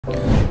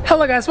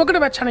Hello guys, welcome to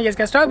my channel. Yes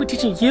guys, today I'll be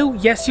teaching you,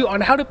 yes you, on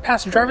how to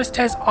pass the driver's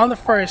test on the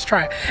first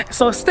try.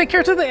 So stick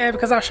here to the end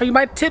because I'll show you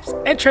my tips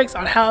and tricks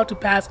on how to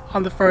pass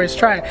on the first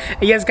try.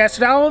 And yes guys,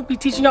 today I won't be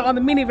teaching y'all on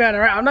the minivan,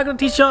 alright? I'm not going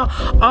to teach y'all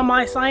on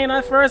my Scion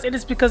FR-S. It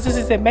is because this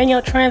is a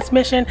manual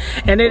transmission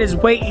and it is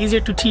way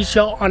easier to teach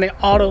y'all on an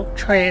auto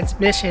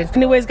transmission.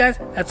 Anyways guys,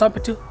 let's hop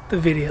into the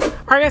video.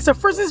 Alright guys, so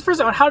first things first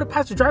on how to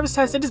pass the driver's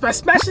test, it is by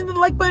smashing the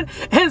like button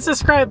and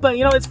subscribe button.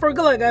 You know, it's for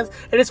good luck guys.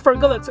 It is for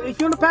good luck. So if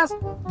you want to pass,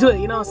 do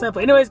it, you know what I'm saying?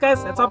 But anyways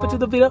guys, let's hop into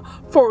the video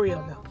for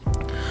real now.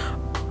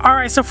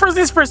 Alright, so first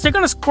things first, they're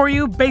gonna score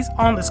you based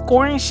on the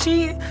scoring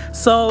sheet.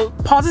 So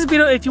pause this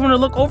video if you want to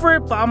look over it,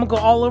 but I'm gonna go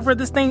all over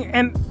this thing.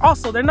 And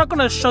also, they're not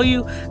gonna show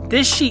you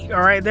this sheet,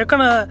 alright? They're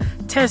gonna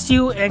test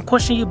you and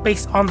question you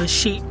based on the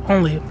sheet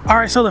only.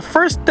 Alright, so the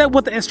first step,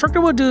 what the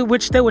instructor will do,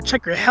 which they will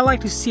check your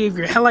headlight to see if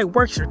your headlight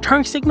works, your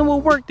turn signal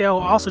will work. They'll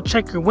also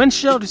check your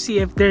windshield to see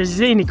if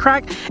there's any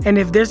crack, and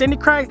if there's any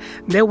crack,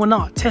 they will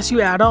not test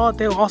you at all.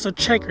 They will also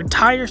check your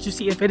tires to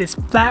see if it is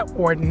flat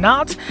or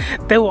not.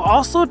 They will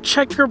also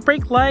check your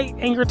brake light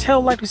and your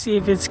tail light to see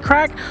if it's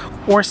cracked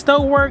or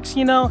still works,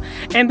 you know.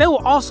 And they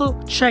will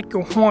also check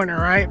your horn, all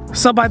right?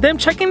 So by them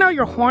checking out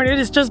your horn, it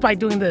is just by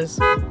doing this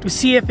to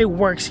see if it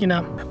works, you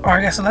know. All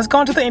right guys, so let's go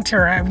into the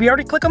interior, right? We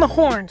already click on the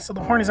horn, so the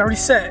horn is already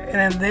set, and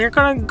then they're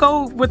gonna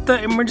go with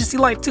the emergency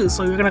light too.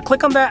 So you're gonna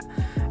click on that,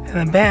 and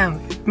then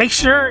bam, make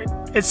sure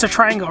it's a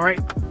triangle, right?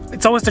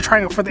 It's always the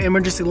triangle for the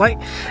emergency light.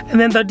 And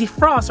then the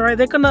defrost, right?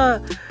 They're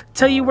gonna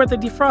tell you where the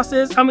defrost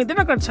is. I mean, they're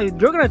not gonna tell you,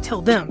 you're gonna tell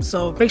them.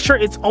 So make sure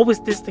it's always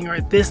this thing,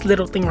 right? This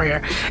little thing right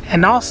here.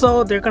 And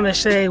also they're gonna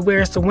say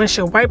where's the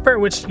windshield wiper,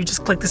 which you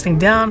just click this thing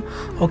down.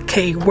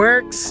 Okay,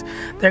 works.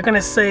 They're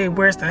gonna say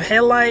where's the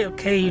headlight.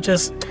 Okay, you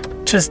just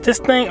this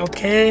thing,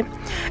 okay.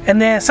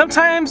 And then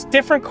sometimes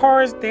different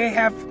cars, they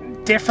have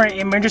different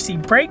emergency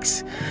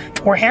brakes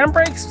or hand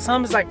brakes.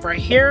 Some is like right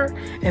here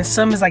and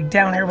some is like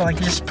down here, but like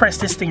you just press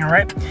this thing, all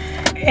right?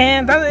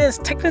 And that is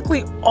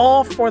technically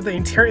all for the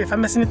interior. If I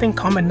miss anything,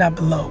 comment down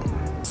below.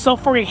 So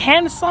for your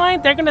hand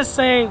sign, they're gonna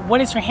say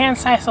what is your hand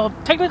sign. So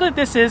technically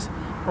this is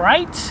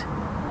right,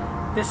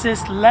 this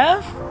is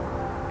left,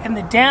 and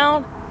the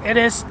down, it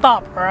is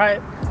stop, all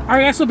right? All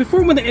right guys, so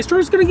before when the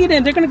instructor's gonna get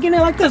in, they're gonna get in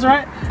like this,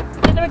 right?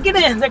 They're gonna get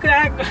in, they're gonna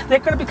act, they're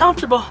gonna be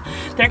comfortable,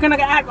 they're gonna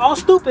act all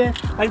stupid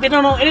like they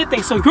don't know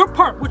anything. So your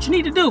part, what you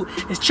need to do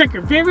is check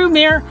your rear view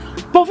mirror,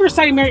 both your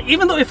side mirror.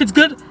 Even though if it's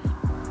good,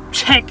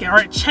 check it, all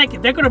right? Check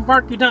it. They're gonna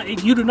mark you down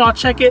if you do not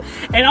check it.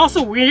 And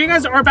also when you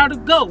guys are about to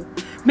go,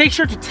 make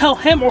sure to tell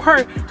him or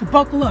her to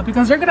buckle up,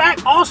 because they're gonna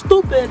act all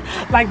stupid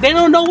like they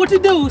don't know what to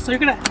do. So you're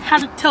gonna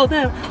have to tell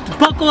them to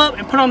buckle up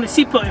and put on the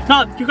seatbelt. If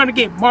not, you're gonna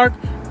get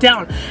marked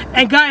down.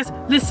 And guys,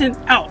 listen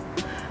out.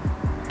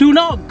 Do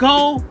not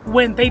go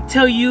when they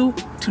tell you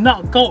to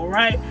not go,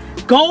 right?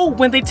 Go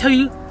when they tell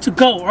you to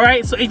go, all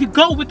right? So if you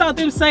go without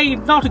them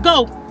saying not to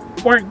go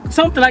or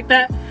something like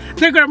that,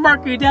 they're gonna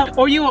mark you down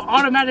or you will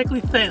automatically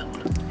fail.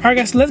 All right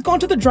guys, so let's go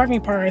into the driving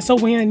part, right? So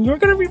when you're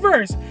gonna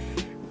reverse,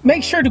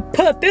 make sure to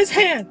put this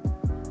hand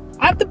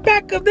at the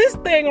back of this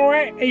thing, all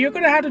right? And you're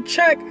gonna have to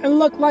check and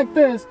look like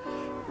this.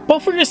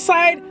 Both for your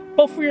side,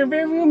 both for your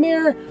rear view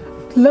mirror.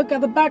 Look at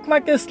the back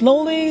like this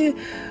slowly.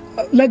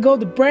 Let go of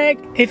the brake.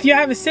 If you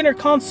have a center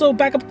console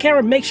backup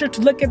camera, make sure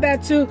to look at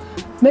that too.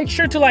 Make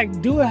sure to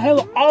like do a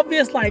hella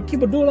obvious, like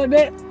keep on doing like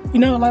that, you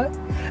know,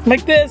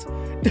 like this.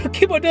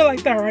 Keep on doing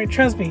like that, right?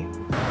 Trust me.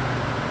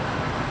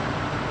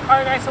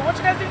 Alright guys, so what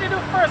you guys need to do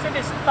first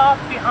is stop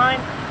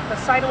behind the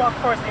sidewalk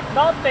first. If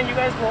not, then you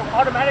guys will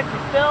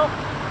automatically fail.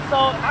 So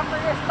after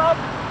you guys stop,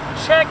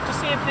 check to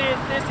see if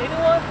there's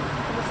anyone,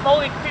 and then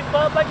slowly creep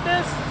up like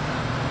this.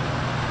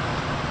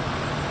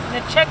 And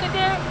then check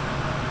again.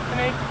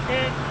 And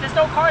if there's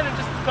no car, then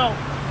just go.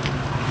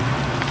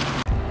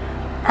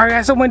 Alright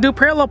guys, so when do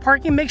parallel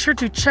parking, make sure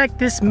to check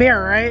this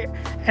mirror, right?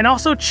 And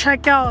also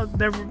check out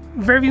the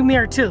rear view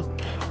mirror too.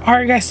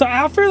 Alright guys, so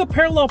after the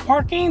parallel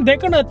parking, they're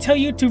gonna tell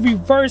you to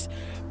reverse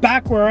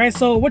backward, right?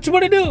 So what you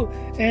wanna do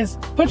is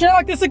put your hand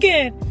like this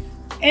again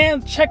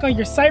and check on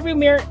your side view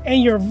mirror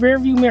and your rear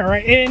view mirror,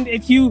 right? And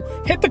if you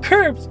hit the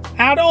curbs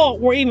at all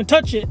or even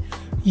touch it,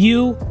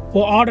 you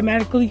will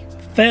automatically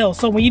fail.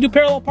 So when you do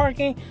parallel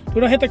parking,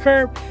 do not hit the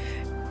curb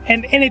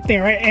and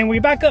anything, right? And when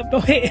you back up,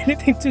 don't hit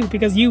anything too,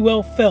 because you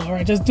will fail,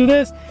 right? Just do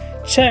this,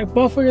 check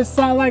both for your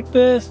side like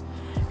this,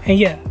 and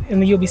yeah,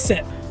 and then you'll be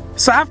set.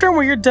 So after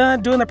when you're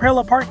done doing the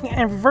parallel parking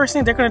and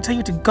reversing, they're gonna tell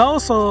you to go.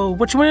 So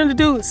what you want to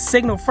do is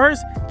signal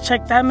first,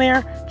 check that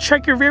mirror,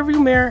 check your rear view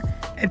mirror,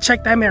 and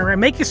check that mirror, right?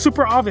 Make it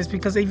super obvious,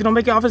 because if you don't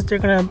make it obvious, they're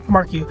gonna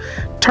mark you.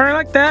 Turn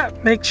like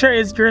that, make sure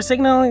it's your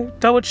signaling,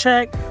 double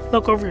check,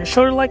 look over your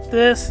shoulder like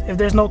this. If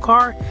there's no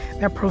car,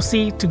 then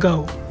proceed to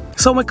go.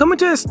 So when coming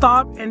to a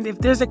stop, and if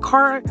there's a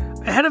car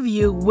ahead of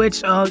you,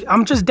 which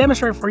I'm just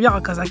demonstrating for y'all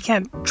because I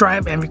can't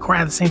drive and record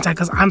at the same time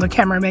because I'm the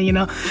cameraman, you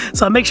know.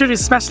 So make sure to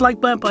smash the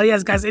like button. But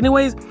yes guys,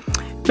 anyways,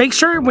 make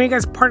sure when you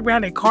guys park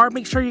behind a car,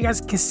 make sure you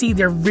guys can see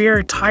their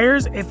rear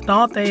tires. If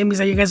not, then it means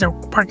that you guys are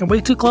parking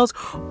way too close,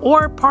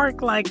 or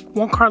park like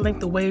one car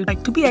length away,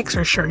 like to be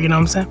extra sure, you know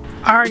what I'm saying?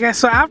 Alright guys,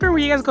 so after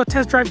when you guys go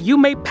test drive, you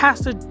may pass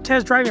the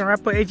test driving,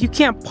 right? But if you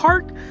can't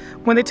park,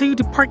 when they tell you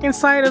to park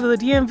inside of the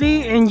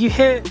DMV and you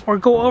hit or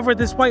go over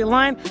this white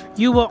line,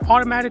 you will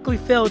automatically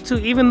fail too.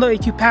 Even though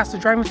if you pass the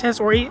driving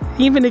test, or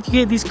even if you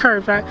hit these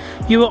curves, right,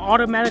 you will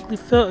automatically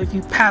fail if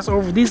you pass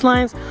over these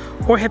lines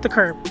or hit the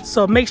curb.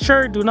 So make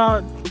sure, do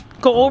not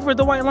go over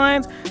the white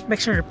lines. Make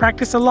sure you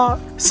practice a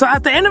lot. So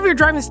at the end of your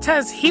driving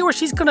test, he or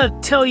she's gonna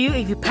tell you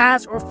if you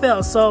pass or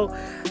fail. So,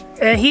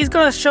 and he's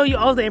gonna show you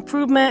all the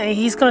improvement, and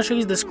he's gonna show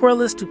you the score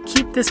list to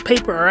keep this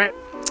paper, all right?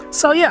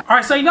 So yeah,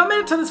 alright, so y'all made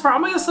it to this far.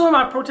 I'm gonna give some of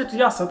my pro tips to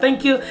y'all, so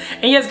thank you.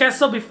 And yes guys,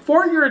 so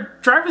before your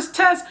driver's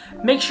test,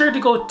 make sure to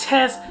go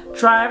test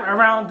drive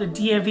around the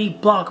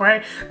DMV block,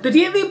 right? The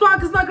DMV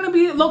block is not gonna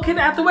be located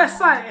at the west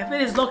side. If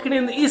it is located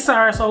in the east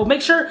side, so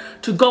make sure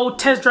to go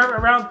test drive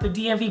around the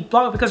DMV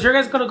block, because you're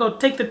guys gonna go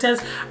take the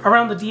test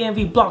around the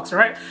DMV blocks,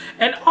 alright?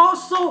 And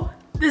also,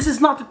 this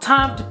is not the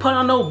time to put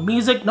on no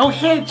music, no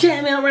head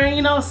jamming around,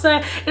 you know what I'm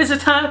saying? It's the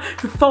time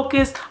to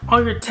focus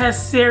on your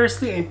test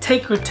seriously and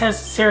take your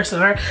test seriously,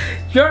 right?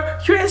 Your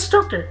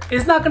instructor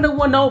is not gonna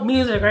want no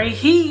music, right?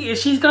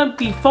 She's gonna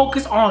be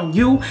focused on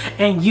you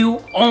and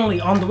you only,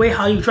 on the way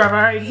how you drive,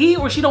 right? He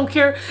or she don't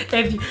care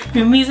if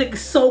your music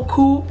is so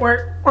cool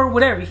or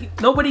whatever.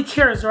 Nobody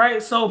cares, right?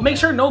 So make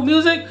sure no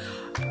music.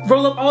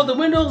 Roll up all the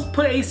windows,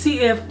 put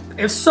AC if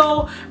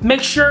so,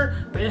 make sure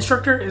the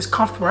instructor is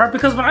comfortable, right?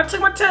 Because when I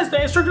took my test,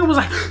 the instructor was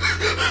like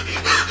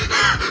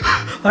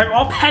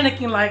all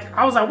panicking, like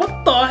I was like,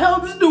 what the hell,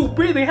 this dude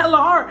breathing hella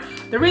hard.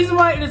 The reason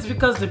why it is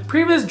because the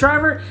previous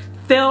driver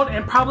failed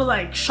and probably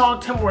like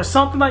shocked him or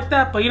something like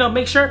that. But you know,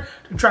 make sure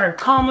to drive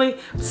calmly,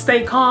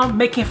 stay calm,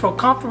 make him feel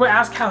comfortable,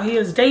 ask how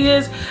his day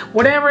is,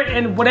 whatever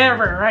and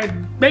whatever, right?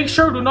 Make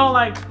sure to not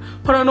like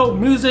put on no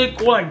music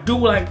or like do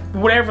like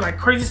whatever like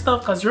crazy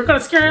stuff, because you're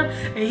gonna scare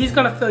him and he's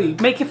gonna feel you.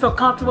 Make him feel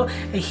comfortable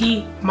and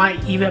he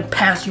might even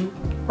pass you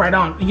right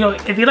on. You know,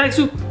 if he likes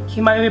you, he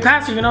might even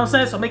pass you, you know what I'm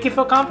saying? So make him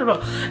feel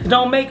comfortable.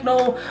 Don't make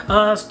no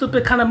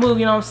stupid kind of move,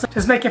 you know what I'm saying?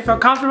 Just make him feel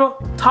comfortable,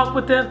 talk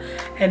with them,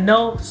 and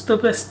no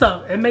stupid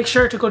stuff. And make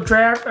sure to go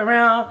drive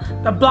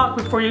around the block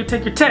before you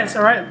take your test,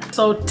 all right?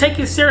 So take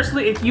it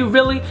seriously if you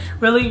really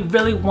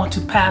want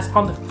to pass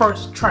on the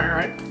first try, all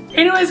right?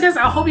 Anyways guys,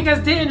 I hope you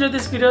guys did enjoy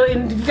this video,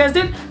 and if you guys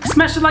did,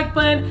 smash the like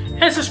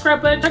button and subscribe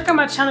button. Check out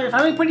my channel. If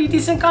I make pretty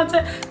decent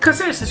content,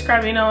 consider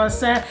subscribing, you know what I'm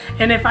saying?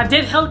 And if I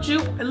did help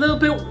you a little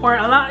bit or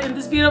a lot in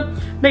this video,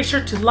 make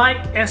sure to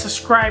like and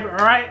subscribe,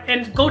 alright?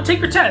 And go take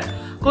your test.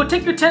 Go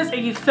take your test.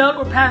 If you failed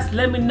or passed,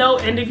 let me know.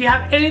 And if you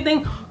have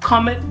anything,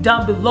 comment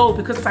down below,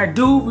 because I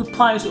do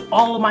reply to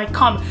all of my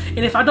comments.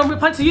 And if I don't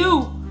reply to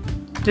you,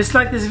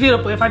 dislike this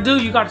video, but if I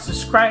do, you gotta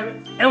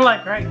subscribe and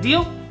like, right?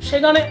 Deal?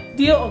 Shake on it?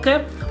 Deal?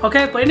 Okay?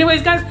 Okay, but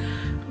anyways guys,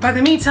 by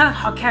the meantime,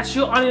 I'll catch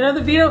you on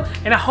another video,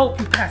 and I hope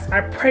you pass.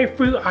 I pray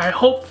for you. I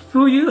hope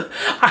for you.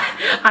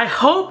 I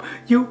hope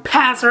you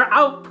pass, or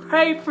I'll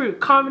pray for you.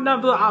 Comment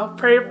down below. I'll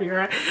pray for you,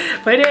 right?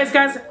 But anyways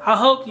guys, I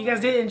hope you guys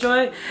did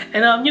enjoy it,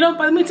 and you know,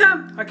 by the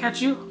meantime, I'll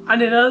catch you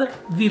on another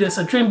video.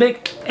 So dream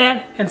big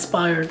and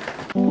inspired.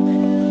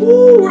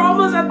 Ooh, we're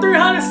almost at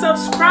 300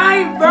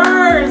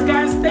 subscribers,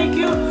 guys. Thank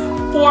you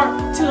for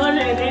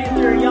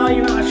 283, y'all.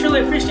 You know, I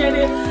truly appreciate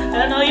it.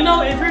 And you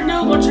know, if you're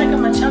new, go check out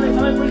my channel. If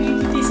I make pretty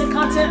decent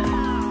content,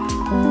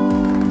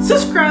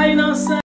 subscribe, you know what I'm saying?